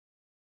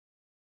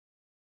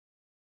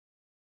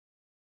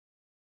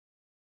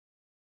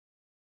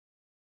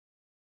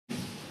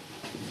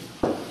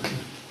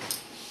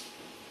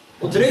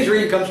Well, today's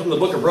reading comes from the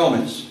book of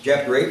Romans,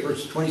 chapter 8,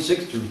 verses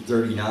 26 through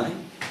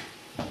 39.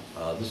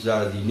 This is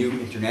out of the New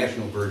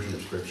International Version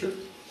of Scripture.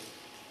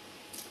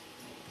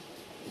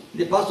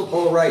 The Apostle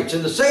Paul writes,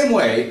 "In the same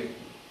way,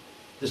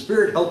 the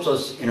Spirit helps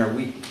us in our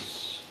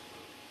weakness.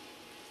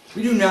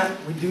 We do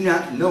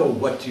not know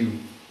what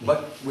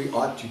we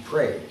ought to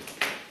pray."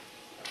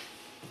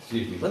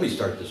 Excuse me, let me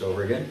start this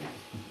over again.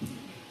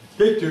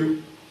 Take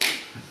two.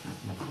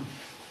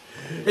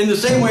 "In the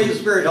same way the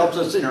Spirit helps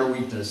us in our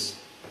weakness.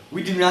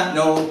 We do not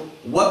know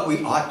what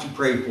we ought to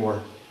pray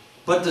for,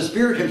 but the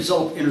Spirit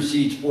Himself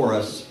intercedes for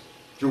us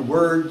through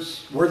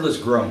wordless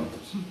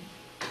groans.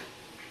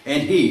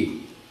 And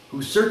He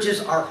who searches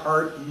our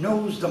heart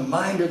knows the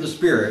mind of the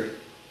Spirit,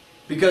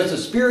 because the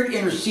Spirit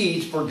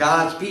intercedes for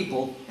God's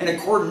people in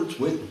accordance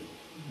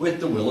with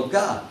the will of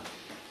God.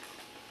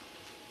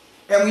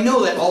 And we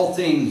know that all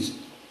things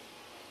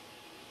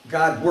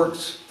God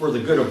works for the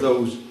good of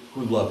those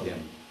who love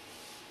Him,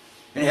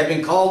 and have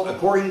been called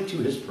according to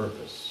His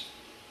purpose.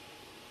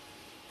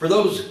 For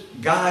those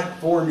God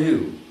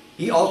foreknew,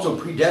 He also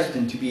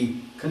predestined to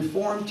be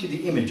conformed to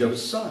the image of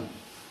His Son,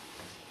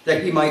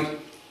 that He might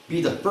be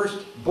the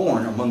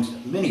firstborn amongst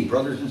many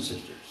brothers and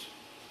sisters.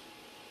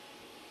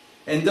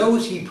 And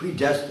those He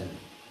predestined,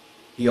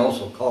 He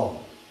also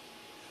called.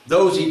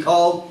 Those He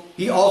called,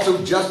 He also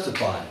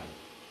justified.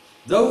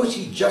 Those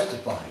He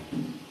justified,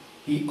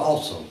 He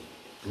also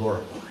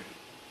glorified.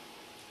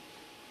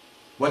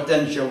 What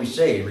then shall we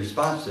say in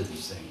response to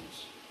these things?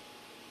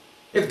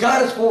 If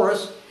God is for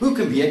us, who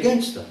can be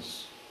against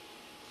us?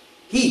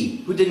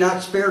 He who did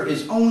not spare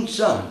His own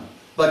Son,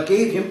 but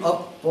gave Him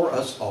up for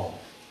us all,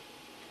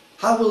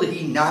 how will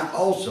He not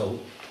also,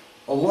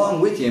 along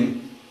with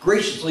Him,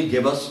 graciously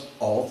give us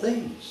all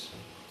things?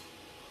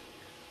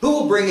 Who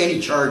will bring any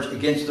charge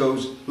against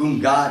those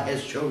whom God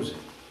has chosen?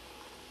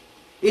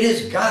 It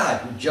is God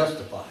who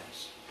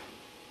justifies.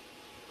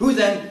 Who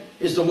then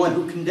is the one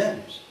who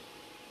condemns?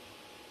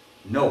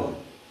 No one.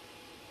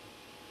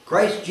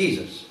 Christ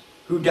Jesus,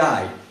 who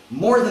died,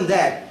 more than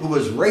that, who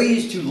was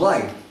raised to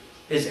life,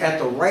 is at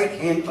the right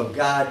hand of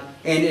God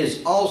and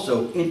is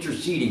also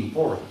interceding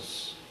for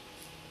us.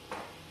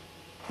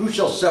 Who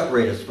shall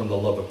separate us from the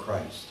love of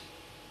Christ?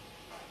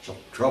 Shall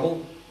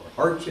trouble, or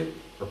hardship,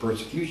 or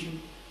persecution,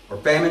 or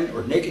famine,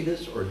 or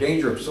nakedness, or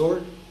danger of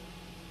sword?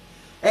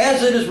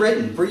 As it is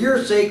written, for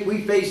your sake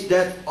we face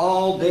death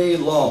all day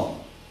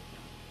long.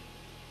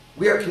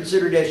 We are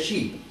considered as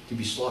sheep to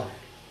be slaughtered.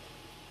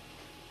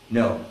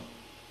 No.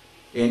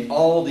 In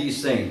all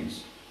these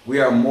things,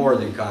 we are more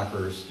than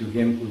conquerors through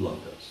Him who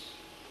loved us.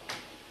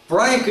 For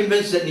I am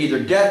convinced that neither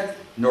death,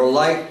 nor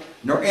life,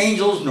 nor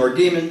angels, nor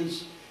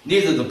demons,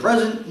 neither the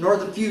present nor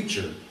the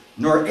future,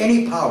 nor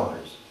any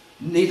powers,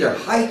 neither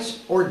heights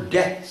or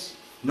depths,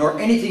 nor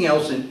anything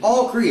else in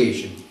all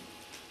creation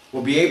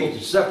will be able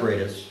to separate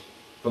us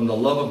from the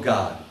love of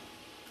God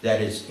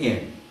that is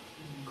in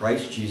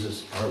Christ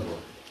Jesus our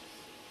Lord."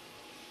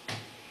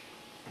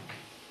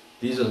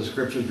 These are the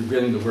scriptures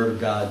revealing the Word of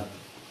God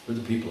for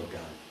the people of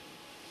God.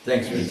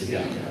 Thanks be to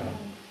God.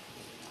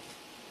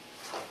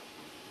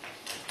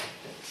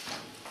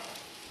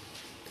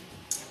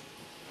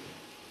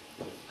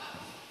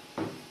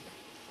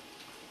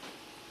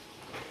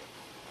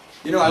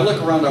 You know, I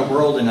look around our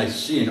world and I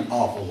see an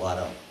awful lot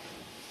of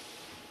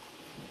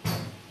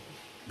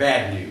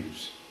bad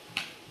news.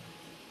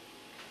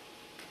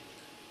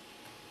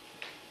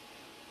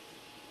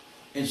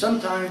 And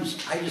sometimes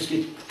I just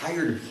get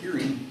tired of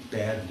hearing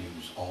bad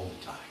news all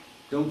the time.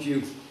 Don't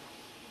you?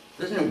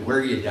 Doesn't it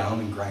wear you down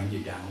and grind you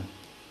down?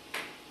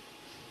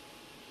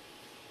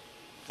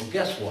 Well,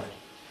 guess what?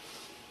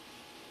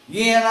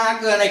 You're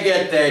not going to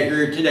get that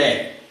here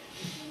today.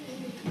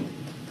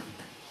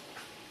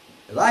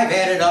 Because I've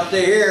had it up to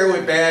here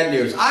with bad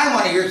news. I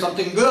want to hear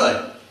something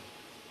good.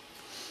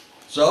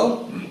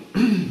 So,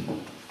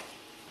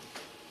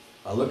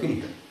 I'll look in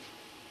here.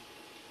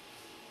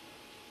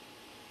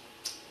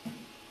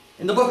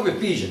 In the book of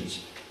Ephesians,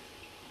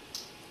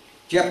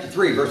 chapter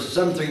 3, verses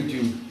 17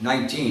 to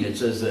 19, it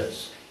says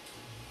this.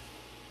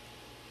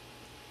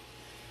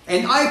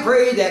 "And I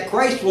pray that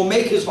Christ will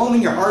make His home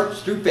in your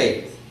hearts through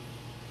faith.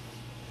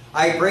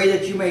 I pray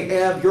that you may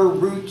have your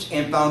roots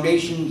and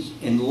foundations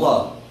in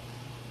love,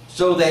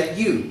 so that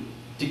you,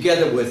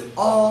 together with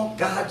all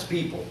God's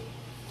people,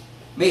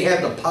 may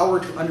have the power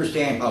to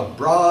understand how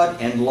broad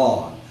and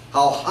long,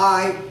 how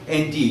high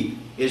and deep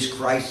is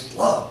Christ's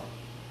love.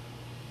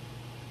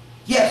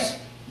 Yes,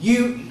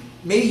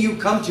 may you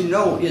come to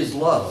know His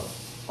love,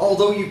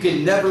 although it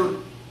can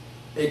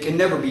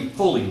never be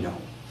fully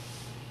known,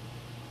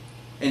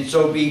 and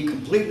so be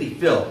completely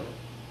filled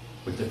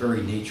with the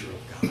very nature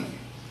of God."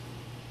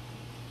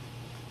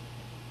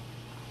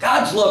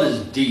 God's love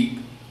is deep.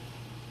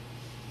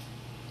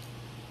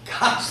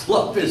 God's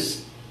love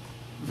is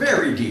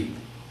very deep.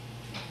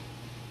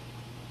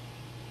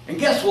 And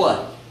guess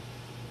what?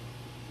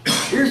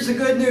 Here's the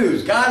good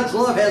news. God's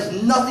love has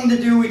nothing to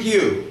do with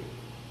you.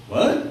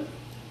 What?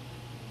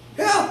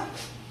 Yeah.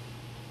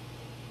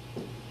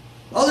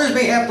 Others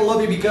may have to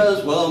love you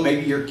because, well,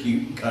 maybe you're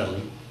cute and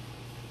cuddly.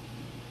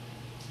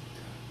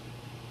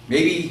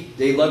 Maybe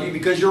they love you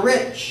because you're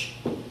rich.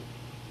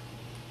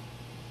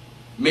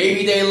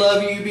 Maybe they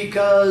love you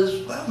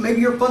because, well, maybe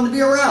you're fun to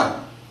be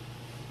around.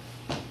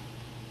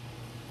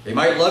 They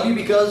might love you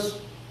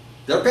because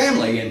they're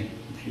family and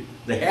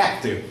they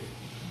have to.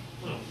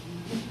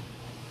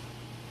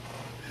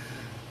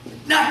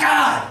 Not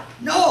God.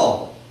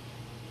 No.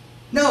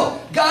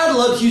 No. God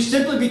loves you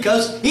simply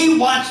because He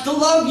wants to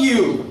love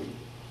you.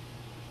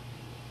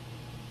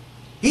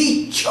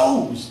 He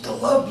chose to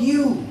love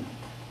you.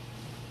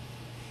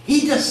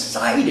 He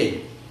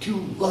decided to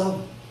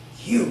love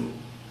you.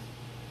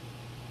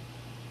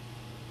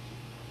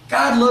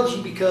 God loves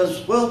you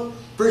because, well,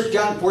 1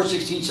 John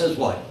 4:16 says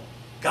what?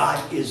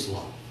 God is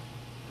love.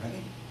 Right?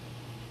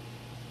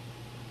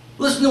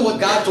 Listen to what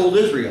God told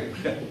Israel.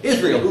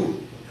 Israel,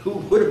 who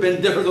would have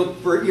been difficult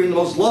for even the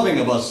most loving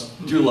of us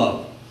to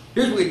love.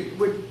 Here's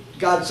what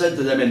God said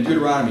to them in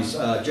Deuteronomy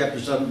chapter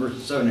 7,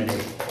 verses 7 and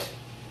 8.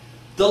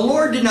 The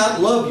Lord did not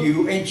love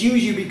you and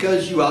choose you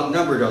because you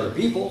outnumbered other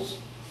peoples.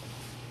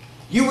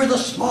 You were the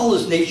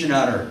smallest nation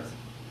on earth.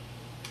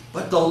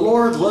 But the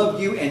Lord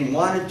loved you and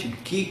wanted to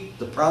keep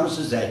the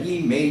promises that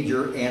He made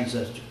your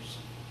ancestors.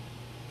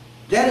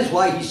 That is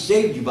why He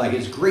saved you by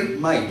His great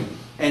might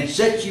and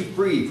set you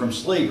free from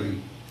slavery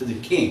to the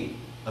king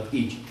of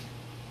Egypt.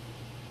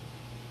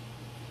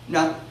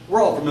 Now,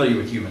 we're all familiar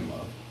with human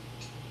love.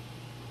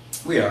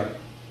 We are.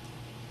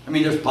 I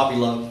mean, there's puppy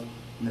love.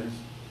 There's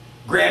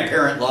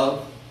grandparent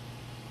love.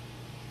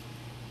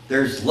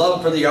 There's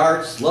love for the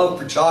arts, love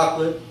for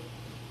chocolate,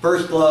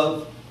 first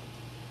love.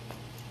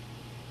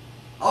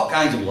 All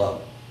kinds of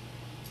love.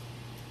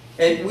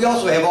 And we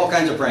also have all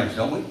kinds of friends,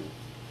 don't we?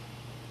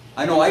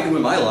 I know I do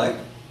in my life.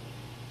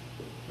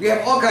 We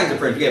have all kinds of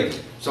friends. We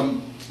have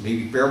some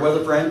maybe fair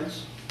weather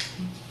friends.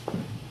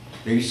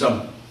 Maybe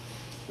some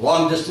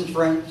long distance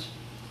friends.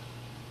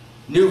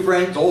 New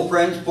friends, old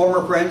friends,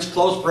 former friends,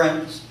 close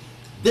friends.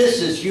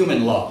 This is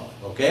human love,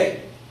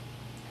 okay?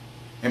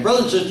 And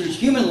brothers and sisters,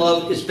 human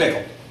love is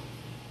fickle.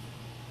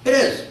 It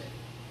is.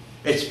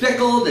 It's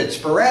fickle, it's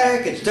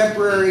sporadic, it's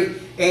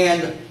temporary,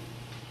 and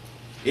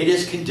it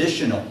is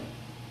conditional.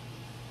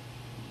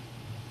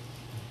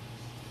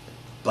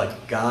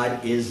 But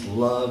God is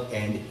love,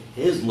 and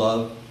His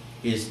love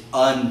is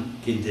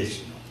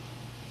unconditional.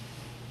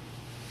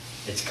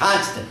 It's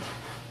constant,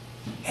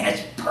 and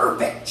it's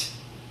perfect.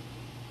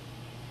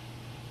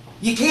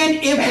 You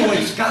can't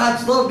influence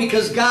God's love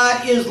because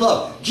God is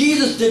love.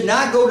 Jesus did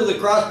not go to the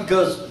cross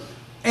because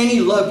any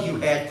love you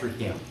had for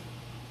Him,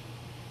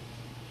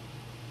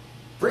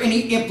 for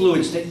any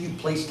influence that you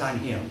placed on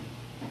Him.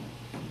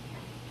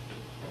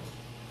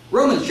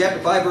 Romans chapter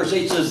 5 verse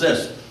 8 says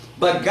this,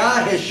 but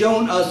God has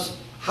shown us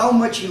how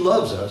much He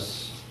loves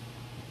us.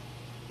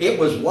 It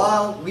was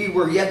while we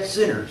were yet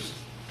sinners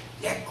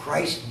that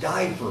Christ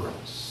died for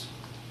us.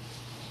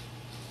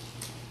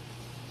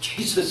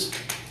 Jesus,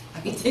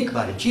 I mean, think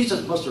about it.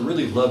 Jesus must have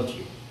really loved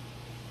you.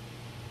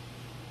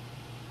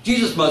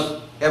 Jesus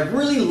must have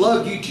really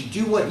loved you to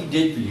do what He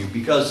did for you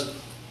because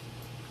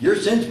your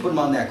sins put Him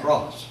on that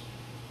cross.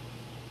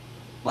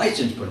 My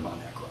sins put Him on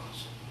that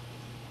cross.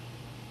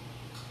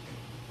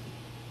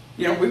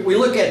 You know, we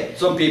look at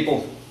some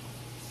people,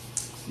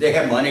 they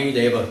have money,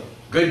 they have a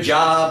good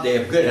job, they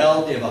have good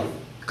health, they have a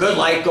good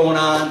life going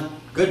on,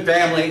 good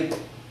family,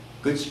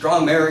 good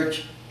strong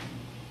marriage.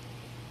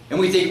 And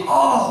we think,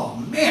 oh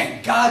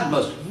man, God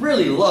must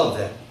really love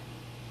them.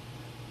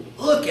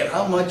 Look at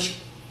how much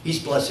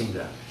He's blessing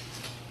them.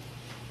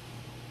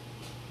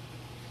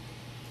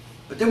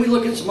 But then we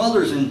look at some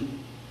others and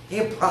they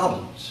have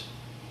problems.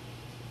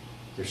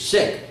 They're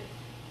sick,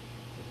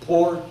 they're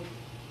poor,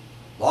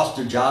 lost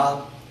their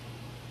job,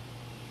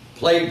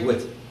 plagued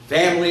with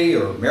family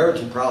or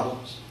marital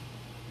problems.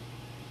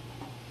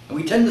 And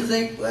we tend to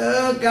think,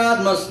 well,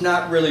 God must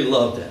not really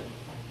love them.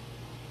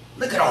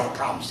 Look at all the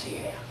problems they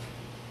have.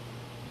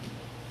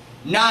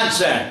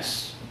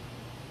 Nonsense.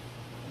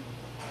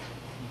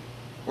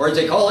 Or as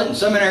they call it in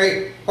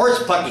seminary,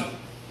 horse pucky.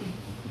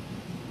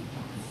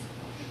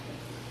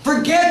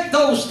 Forget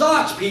those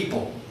thoughts,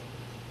 people.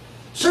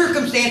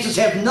 Circumstances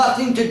have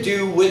nothing to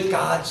do with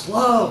God's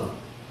love.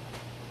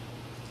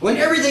 When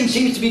everything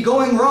seems to be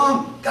going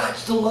wrong, God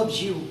still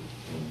loves you.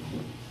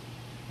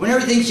 When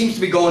everything seems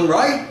to be going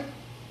right,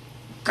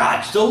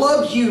 God still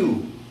loves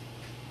you.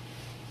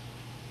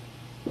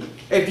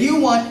 If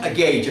you want a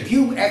gauge, if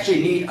you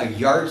actually need a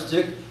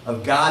yardstick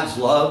of God's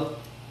love,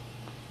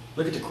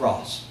 look at the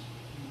cross.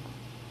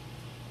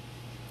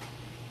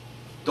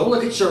 Don't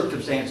look at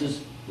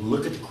circumstances,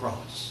 look at the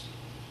cross.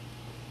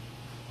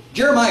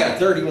 Jeremiah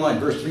 31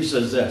 verse 3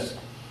 says this,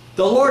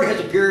 the Lord has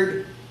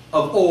appeared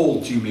of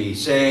old to me,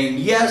 saying,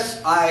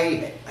 yes,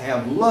 I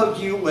have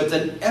loved you with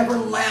an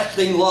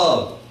everlasting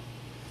love.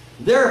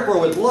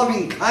 Therefore, with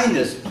loving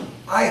kindness,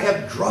 I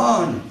have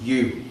drawn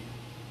you.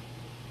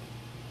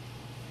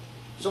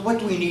 So what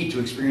do we need to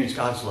experience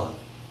God's love?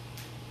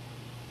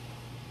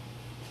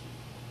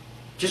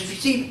 Just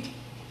receive it.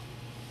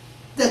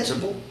 That's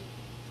simple.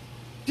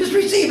 Just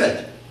receive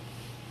it.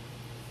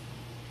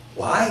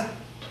 Why?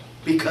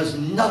 Because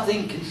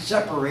nothing can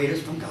separate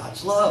us from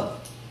God's love.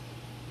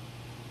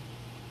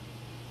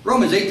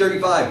 Romans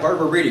 8:35, part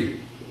of our reading.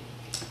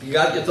 If you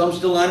got your thumb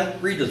still on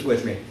it, read this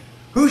with me.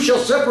 Who shall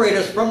separate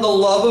us from the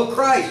love of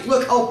Christ?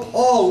 Look how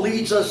Paul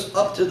leads us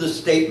up to this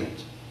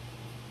statement.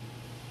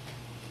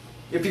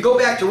 If you go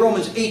back to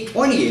Romans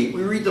 8:28,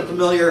 we read the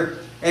familiar,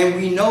 and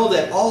we know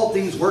that all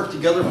things work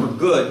together for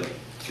good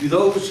to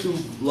those who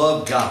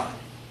love God,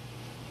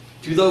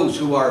 to those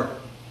who are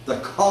the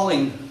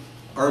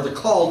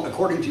called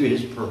according to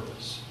his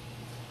purpose.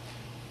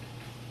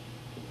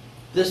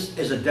 This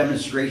is a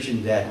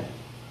demonstration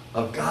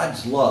of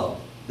God's love,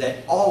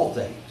 that all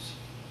things,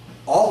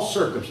 all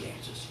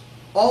circumstances,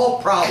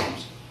 all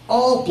problems,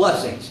 all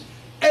blessings,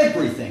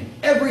 everything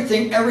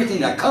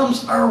that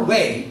comes our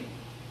way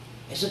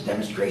is a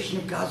demonstration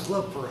of God's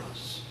love for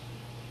us.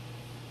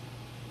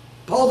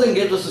 Paul then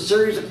gives us a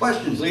series of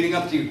questions leading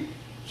up to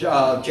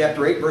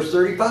chapter 8, verse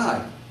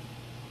 35.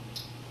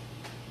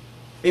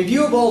 In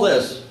view of all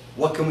this,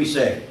 what can we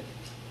say?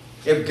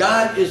 If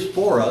God is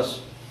for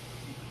us,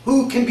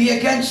 who can be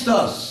against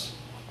us?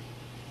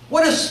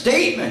 What a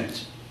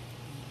statement!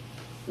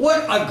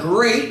 What a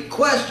great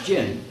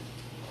question!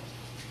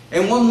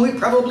 And one we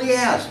probably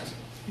asked.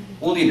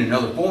 We'll need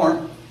another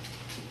form.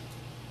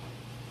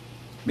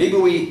 Maybe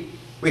we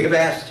have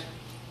asked,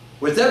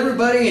 with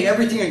everybody and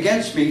everything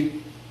against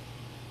me,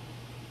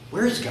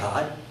 where's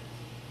God?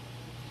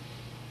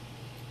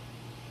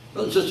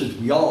 Brothers and sisters,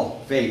 we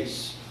all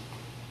face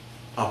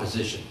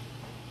opposition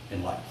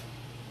in life.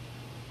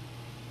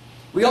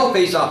 We all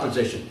face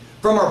opposition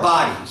from our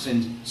bodies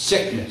and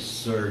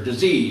sickness or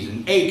disease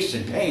and aches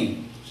and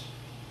pains.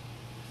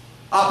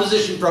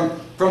 Opposition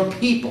from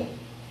people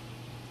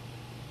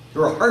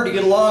who are hard to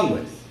get along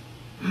with.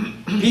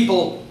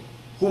 People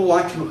who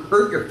want to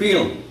hurt your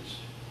feelings.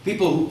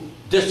 People who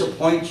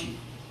disappoint you.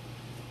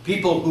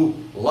 People who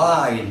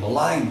lie and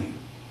malign you.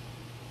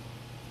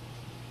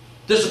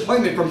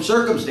 Disappointment from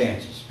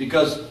circumstances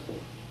because,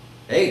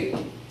 hey,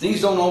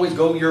 things don't always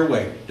go your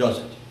way, does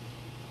it?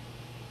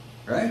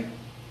 Right?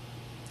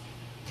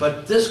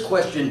 But this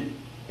question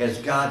has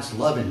God's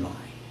love in mind.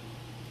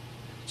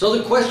 So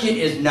the question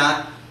is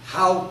not,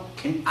 how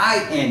can I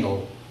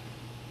handle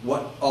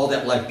what all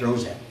that life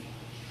throws at me?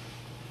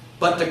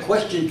 But the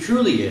question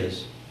truly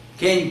is,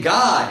 can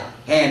God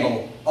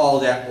handle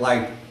all that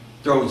life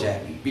throws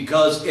at me?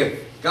 Because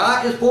if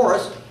God is for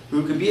us,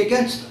 who can be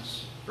against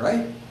us?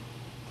 Right?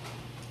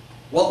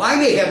 Well, I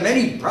may have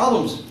many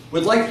problems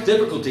with life's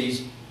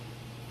difficulties.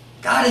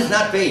 God is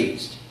not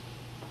fazed.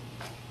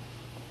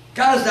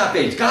 God is not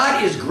fazed.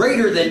 God is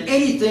greater than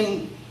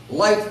anything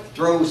life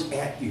throws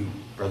at you,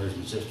 brothers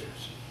and sisters.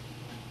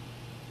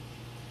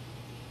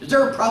 Is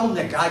there a problem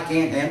that God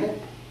can't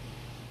handle?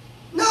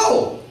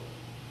 No!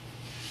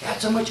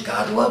 That's how much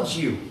God loves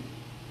you.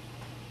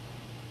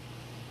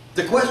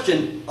 The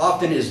question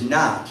often is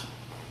not,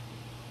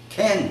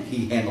 can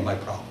He handle my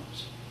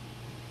problems?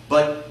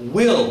 But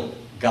will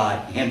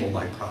God handle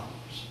my problems?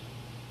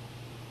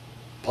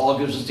 Paul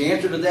gives us the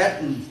answer to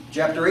that in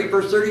chapter 8,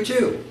 verse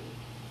 32.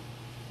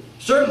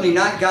 Certainly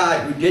not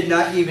God, who did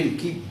not even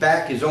keep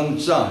back His own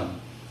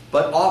Son,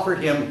 but offered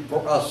Him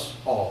for us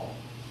all.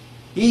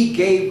 He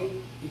gave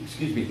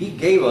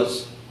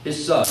us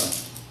His Son.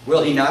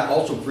 Will He not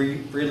also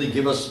freely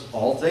give us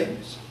all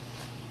things?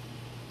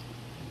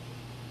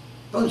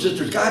 Brothers and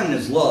sisters, God in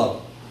His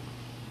love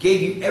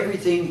gave you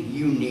everything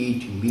you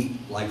need to meet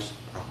life's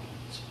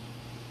problems.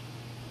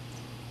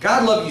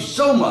 God loved you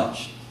so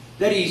much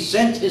that He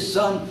sent His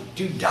Son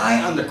to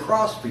die on the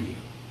cross for you.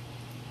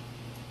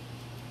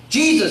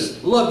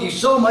 Jesus loved you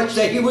so much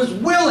that He was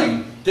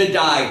willing to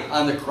die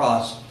on the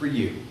cross for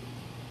you.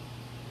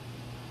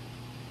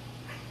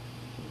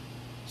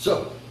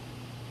 So,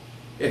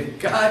 if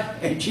God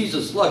and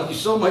Jesus love you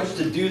so much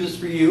to do this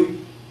for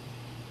you,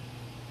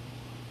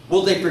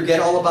 will they forget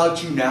all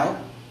about you now?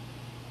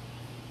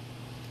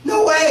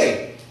 No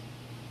way!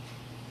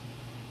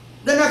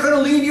 They're not going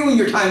to leave you in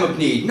your time of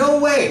need. No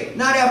way!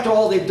 Not after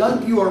all they've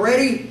done for you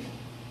already.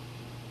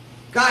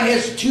 God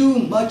has too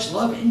much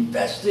love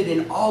invested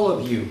in all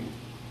of you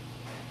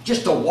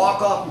just to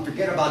walk off and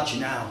forget about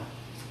you now.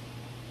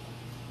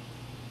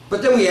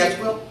 But then we ask,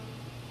 well,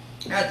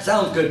 that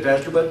sounds good,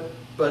 Pastor,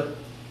 but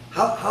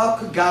how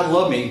could God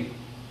love me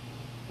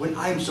when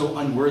I'm so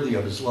unworthy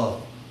of His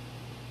love?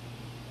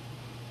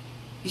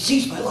 He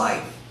sees my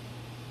life.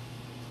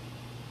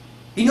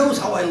 He knows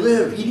how I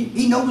live.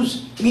 He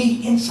knows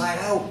me inside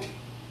out.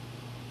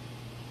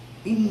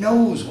 He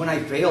knows when I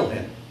fail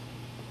Him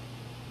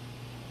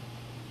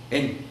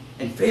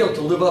and fail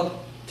to live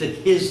up to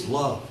His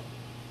love.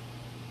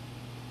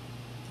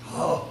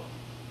 Oh,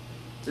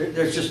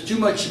 there's just too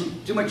much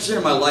sin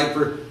in my life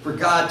for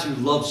God to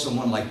love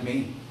someone like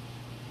me.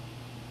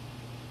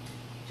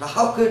 So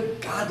how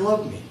could God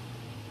love me?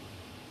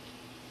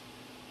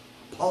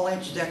 Paul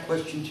answered that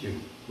question too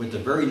with the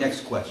very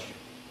next question.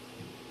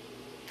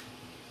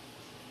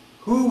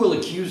 Who will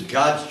accuse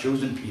God's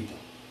chosen people?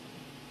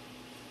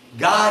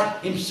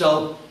 God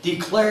Himself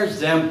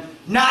declares them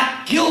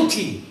not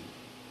guilty.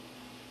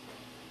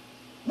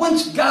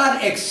 Once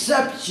God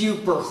accepts you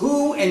for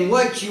who and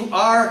what you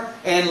are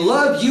and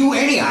loves you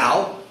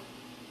anyhow,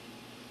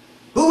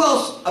 Who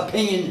else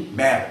opinion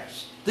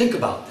matters? Think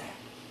about that.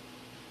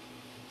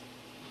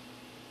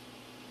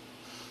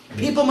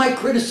 People might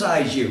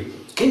criticize you,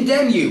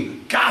 condemn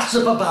you,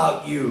 gossip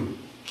about you,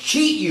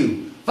 cheat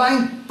you,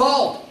 find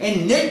fault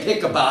and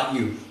nitpick about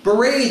you,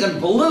 berate and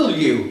belittle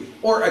you,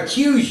 or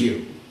accuse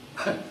you.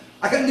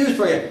 I got news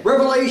for you.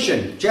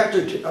 Revelation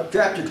chapter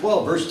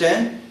 12, verse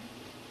 10,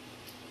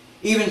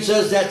 even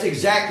says that's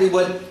exactly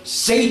what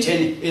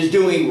Satan is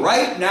doing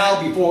right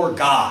now before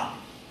God.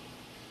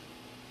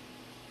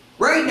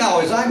 Right now,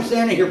 as I'm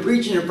standing here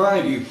preaching in front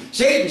of you,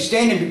 Satan's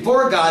standing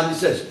before God and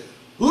says,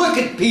 look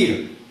at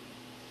Peter.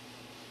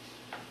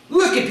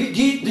 Look at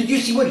Peter. Did you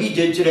see what he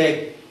did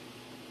today?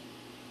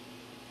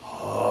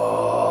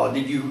 Oh,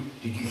 did you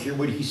hear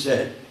what he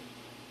said?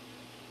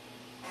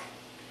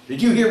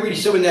 Did you hear what he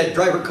said when that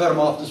driver cut him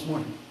off this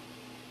morning?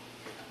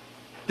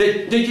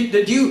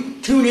 Did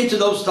you tune into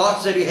those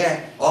thoughts that he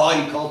had? Oh,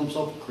 he called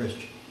himself a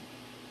Christian.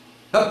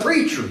 A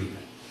preacher even.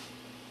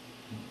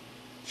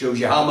 Shows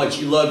you how much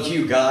he loves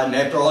you, God, and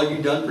after all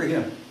you've done for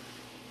him.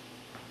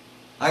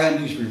 I got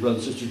news for you,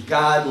 brothers and sisters.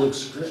 God looks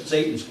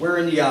Satan square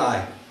in the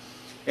eye,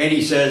 and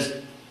he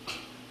says,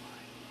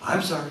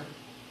 I'm sorry.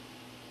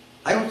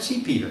 I don't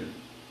see Peter.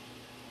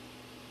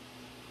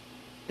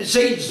 And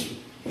Satan's,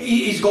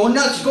 he's going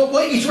nuts. He's going,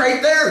 wait, he's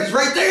right there. He's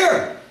right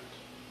there.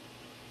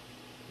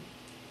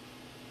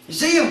 You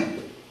see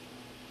him?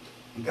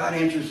 And God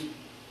answers,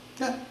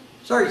 yeah,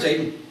 sorry,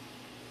 Satan.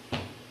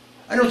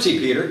 I don't see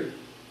Peter.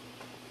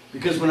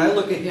 Because when I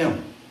look at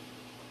him,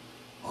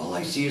 all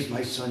I see is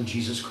my son,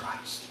 Jesus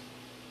Christ.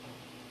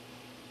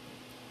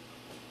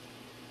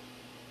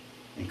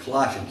 In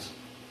Colossians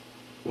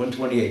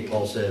 1:28,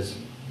 Paul says,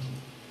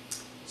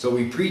 so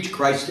we preach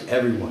Christ to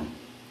everyone.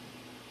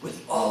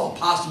 With all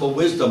possible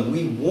wisdom,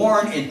 we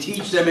warn and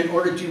teach them in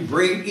order to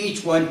bring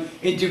each one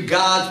into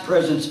God's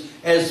presence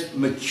as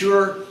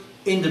mature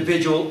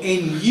individual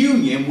in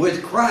union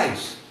with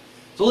Christ.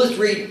 So let's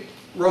read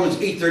Romans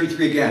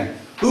 8:33 again.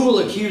 Who will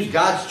accuse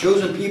God's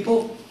chosen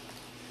people?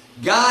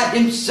 God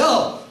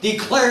himself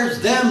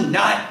declares them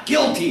not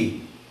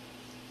guilty.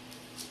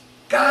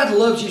 God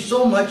loves you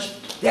so much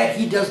that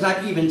he does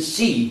not even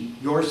see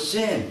your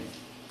sin.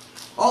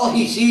 All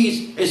he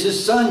sees is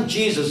his son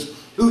Jesus,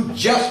 who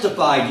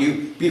justified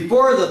you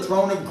before the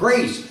throne of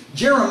grace.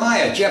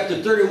 Jeremiah chapter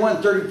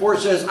 31:34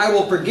 says, I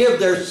will forgive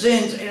their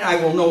sins and I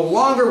will no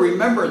longer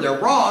remember their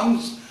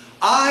wrongs.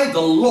 I, the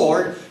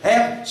Lord,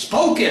 have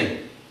spoken.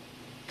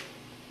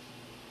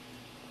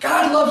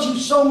 God loves you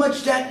so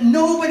much that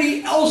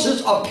nobody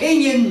else's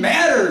opinion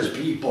matters,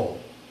 people,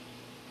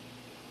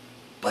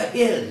 but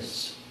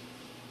his.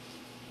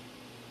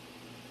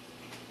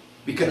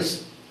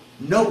 Because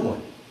no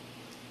one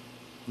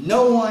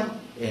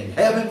in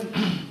heaven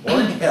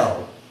or in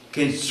hell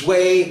can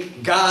sway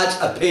God's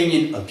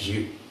opinion of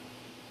you.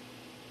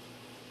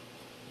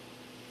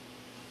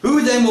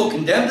 Who then will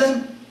condemn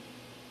them?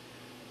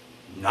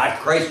 Not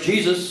Christ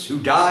Jesus, who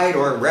died,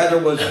 or rather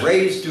was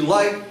raised to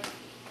life,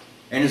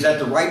 and is at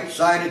the right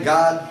side of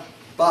God,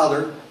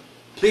 Father,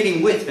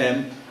 pleading with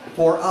him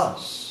for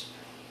us.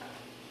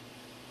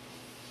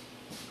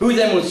 Who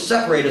then will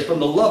separate us from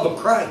the love of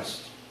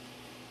Christ?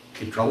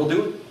 Can trouble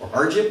do it? Or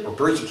hardship? Or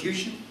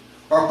persecution?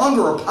 Or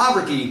hunger? Or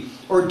poverty?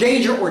 Or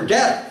danger? Or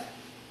death?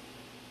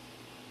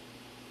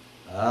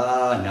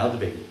 Now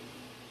the biggie.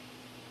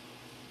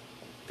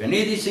 If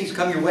any of these things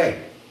come your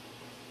way,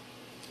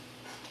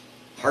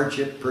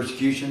 hardship,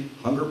 persecution,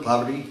 hunger,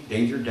 poverty,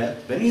 danger, death,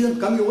 if any of them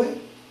come your way,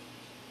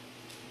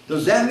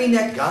 does that mean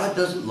that God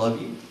doesn't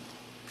love you?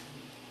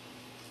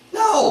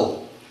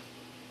 No.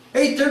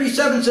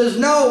 8:37 says,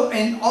 no,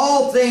 in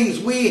all things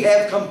we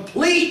have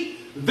complete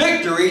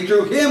victory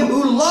through him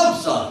who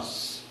loves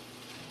us.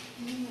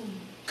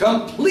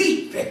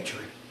 Complete victory.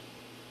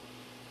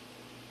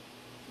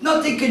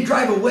 Nothing can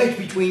drive a wedge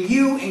between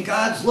you and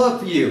God's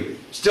love for you.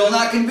 Still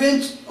not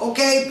convinced?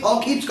 Okay,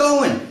 Paul keeps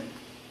going.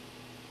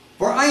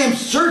 For I am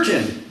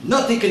certain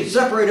nothing can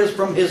separate us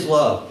from his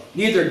love.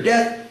 Neither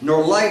death,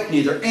 nor life,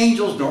 neither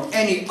angels, nor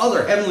any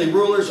other heavenly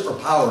rulers or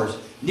powers,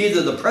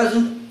 neither the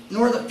present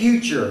nor the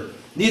future,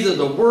 neither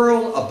the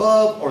world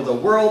above or the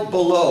world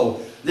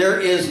below. There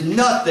is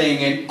nothing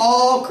in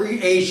all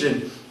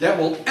creation that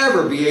will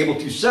ever be able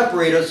to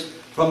separate us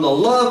from the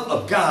love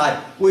of God,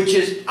 which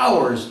is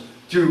ours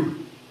through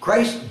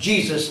Christ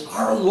Jesus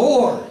our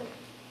Lord.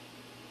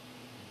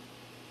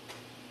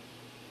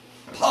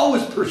 Paul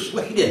was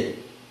persuaded.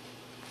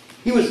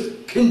 He was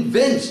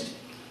convinced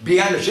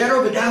beyond a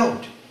shadow of a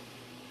doubt.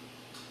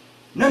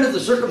 None of the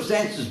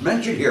circumstances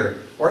mentioned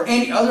here, or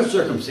any other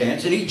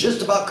circumstance, and he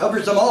just about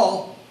covers them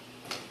all,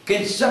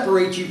 can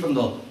separate you from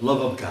the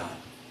love of God.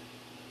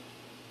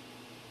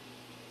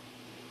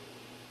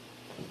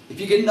 If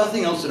you get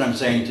nothing else that I'm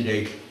saying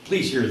today,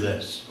 please hear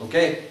this,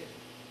 okay?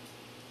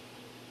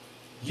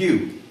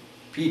 You,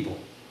 people,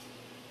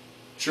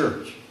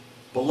 church,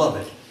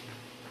 beloved,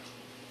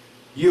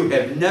 you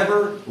have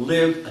never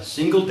lived a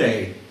single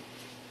day,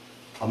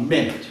 a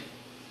minute,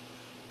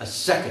 a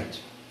second,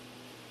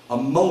 a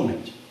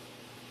moment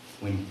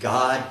when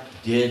God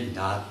did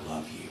not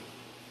love you.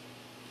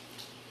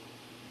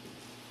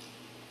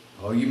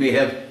 Oh, you may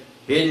have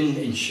hidden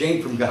in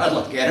shame from God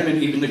like Adam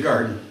and Eve in the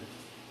garden.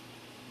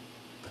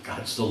 But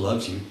God still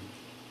loves you.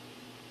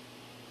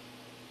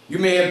 You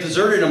may have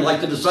deserted him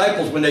like the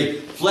disciples when they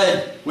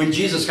fled when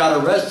Jesus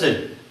got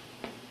arrested.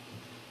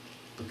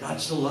 But God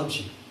still loves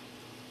you.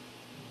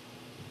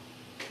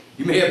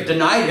 You may have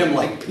denied him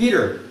like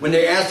Peter when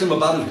they asked him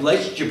about his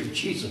relationship with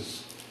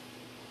Jesus.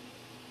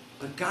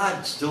 But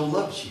God still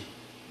loves you.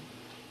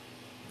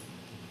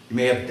 You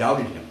may have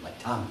doubted him like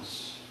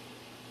Thomas.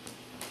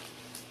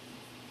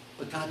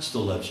 But God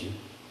still loves you.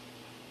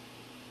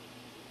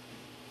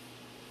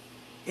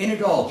 In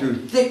it all,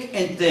 through thick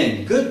and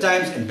thin, good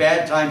times and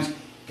bad times,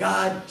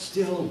 God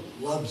still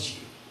loves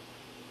you.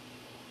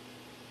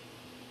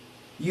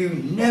 You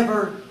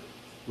never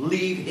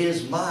leave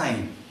his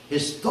mind,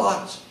 his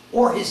thoughts,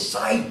 or his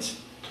sight.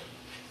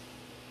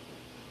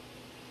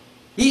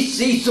 He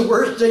sees the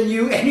worst in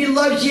you, and he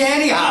loves you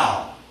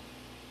anyhow.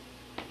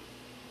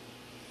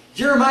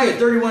 Jeremiah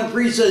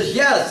 31:3 says,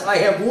 yes, I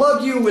have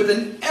loved you with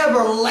an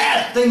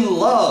everlasting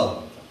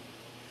love.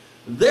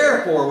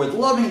 Therefore, with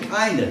loving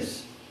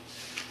kindness,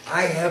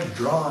 I have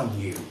drawn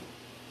you.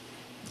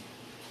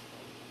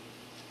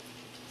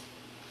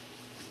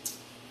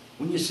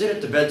 When you sit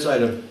at the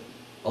bedside of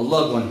a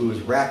loved one who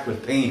is racked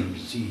with pain or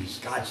disease,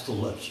 God still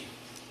loves you.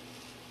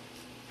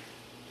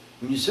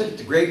 When you sit at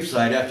the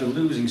graveside after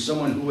losing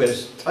someone who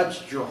has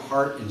touched your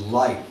heart in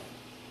life,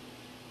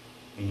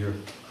 and you're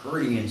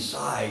hurting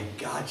inside,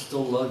 God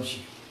still loves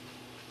you.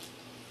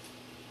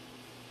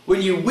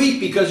 When you weep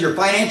because your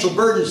financial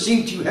burdens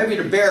seem too heavy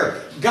to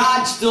bear,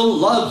 God still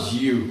loves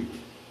you.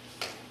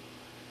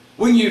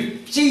 When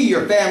you see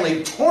your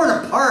family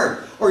torn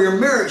apart or your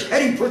marriage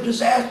heading for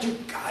disaster,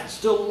 God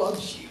still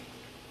loves you.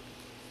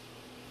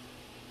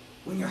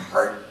 When your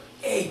heart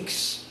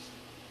aches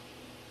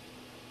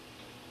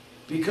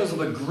because of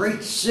a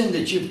great sin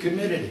that you've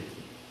committed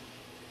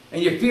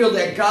and you feel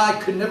that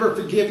God could never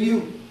forgive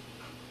you,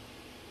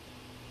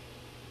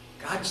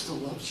 God still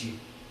loves you.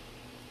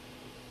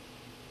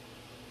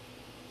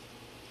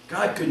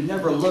 God could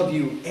never love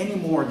you any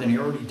more than he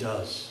already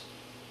does.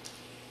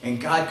 And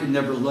God could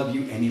never love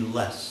you any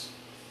less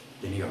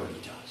than he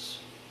already does.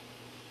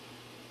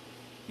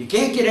 You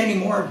can't get any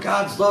more of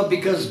God's love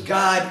because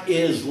God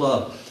is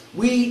love.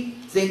 We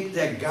think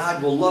that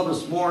God will love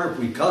us more if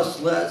we cuss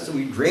less, and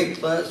we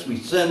drink less, we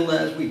sin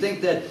less. We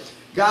think that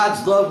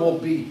God's love will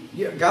be,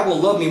 God will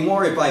love me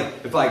more if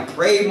I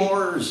pray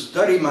more, or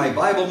study my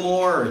Bible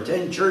more, or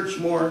attend church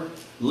more,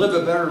 live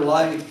a better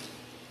life.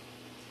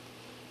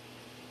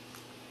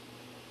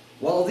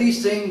 While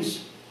these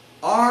things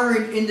are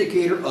an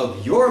indicator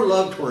of your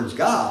love towards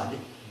God,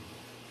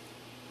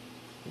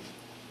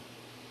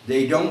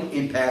 they don't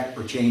impact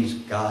or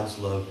change God's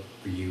love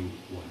for you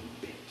one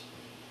bit.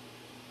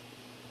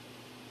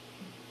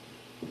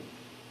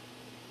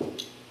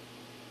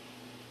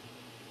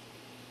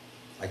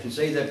 I can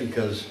say that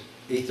because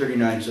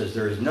 8:39 says,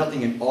 there is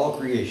nothing in all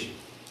creation.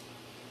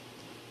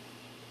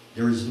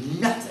 There is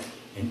nothing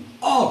in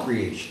all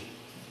creation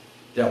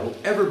that will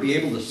ever be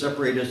able to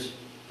separate us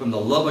from the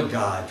love of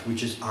God,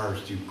 which is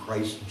ours through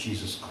Christ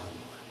Jesus our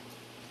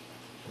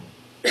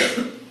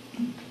Lord.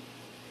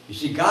 You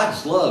see,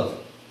 God's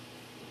love,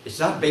 it's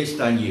not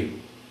based on you.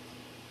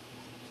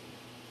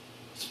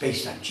 It's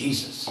based on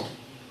Jesus,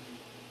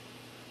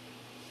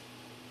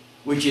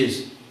 which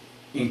is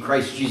in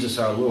Christ Jesus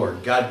our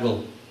Lord. God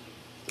will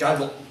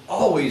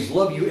always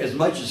love you as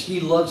much as he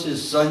loves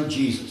his son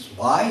Jesus.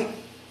 Why?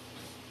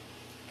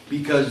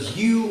 Because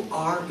you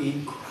are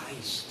in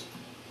Christ.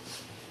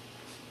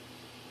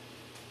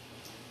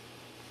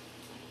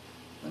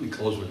 Let me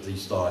close with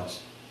these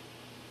thoughts.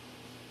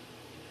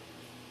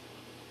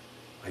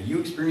 Are you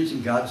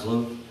experiencing God's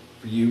love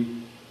for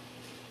you?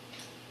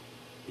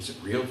 Is it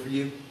real for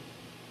you?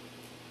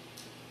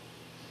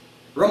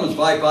 Romans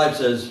 5:5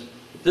 says,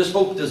 this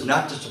hope does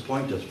not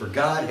disappoint us, for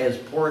God has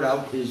poured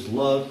out his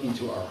love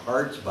into our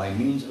hearts by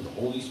means of the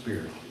Holy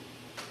Spirit,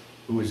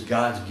 who is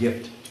God's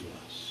gift to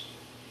us.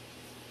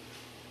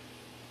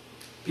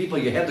 People,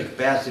 you have the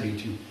capacity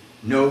to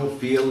know,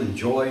 feel,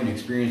 enjoy, and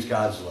experience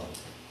God's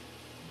love.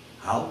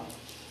 How?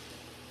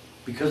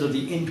 Because of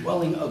the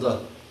indwelling of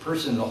the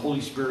person, the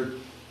Holy Spirit,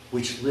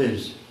 which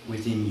lives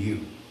within you.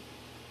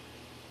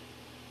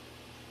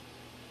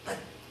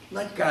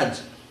 Let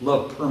God's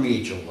love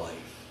permeate your life.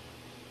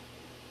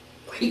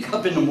 Wake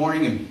up in the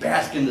morning and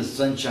bask in the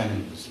sunshine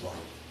of his love.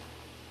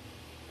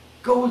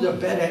 Go to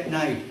bed at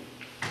night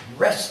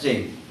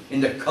resting in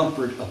the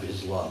comfort of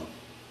his love.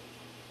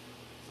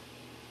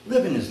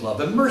 Live in his love.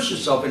 Immerse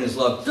yourself in his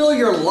love. Fill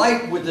your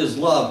life with his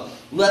love.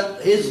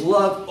 Let his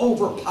love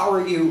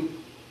overpower you,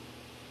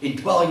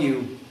 indwell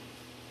you,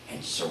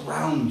 and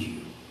surround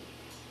you.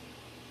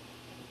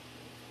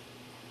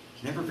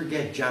 Never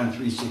forget John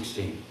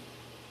 3:16.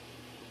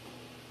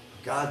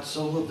 God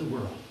so loved the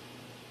world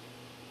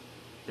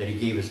that he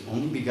gave his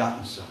only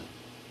begotten Son,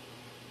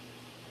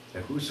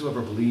 that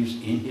whosoever believes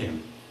in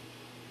him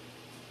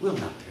will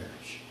not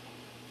perish,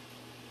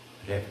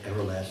 but have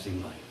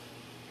everlasting life.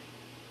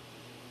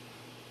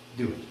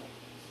 Do it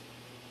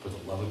for the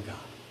love of God.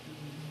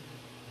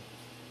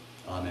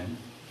 Amen.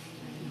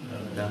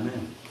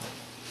 Amen.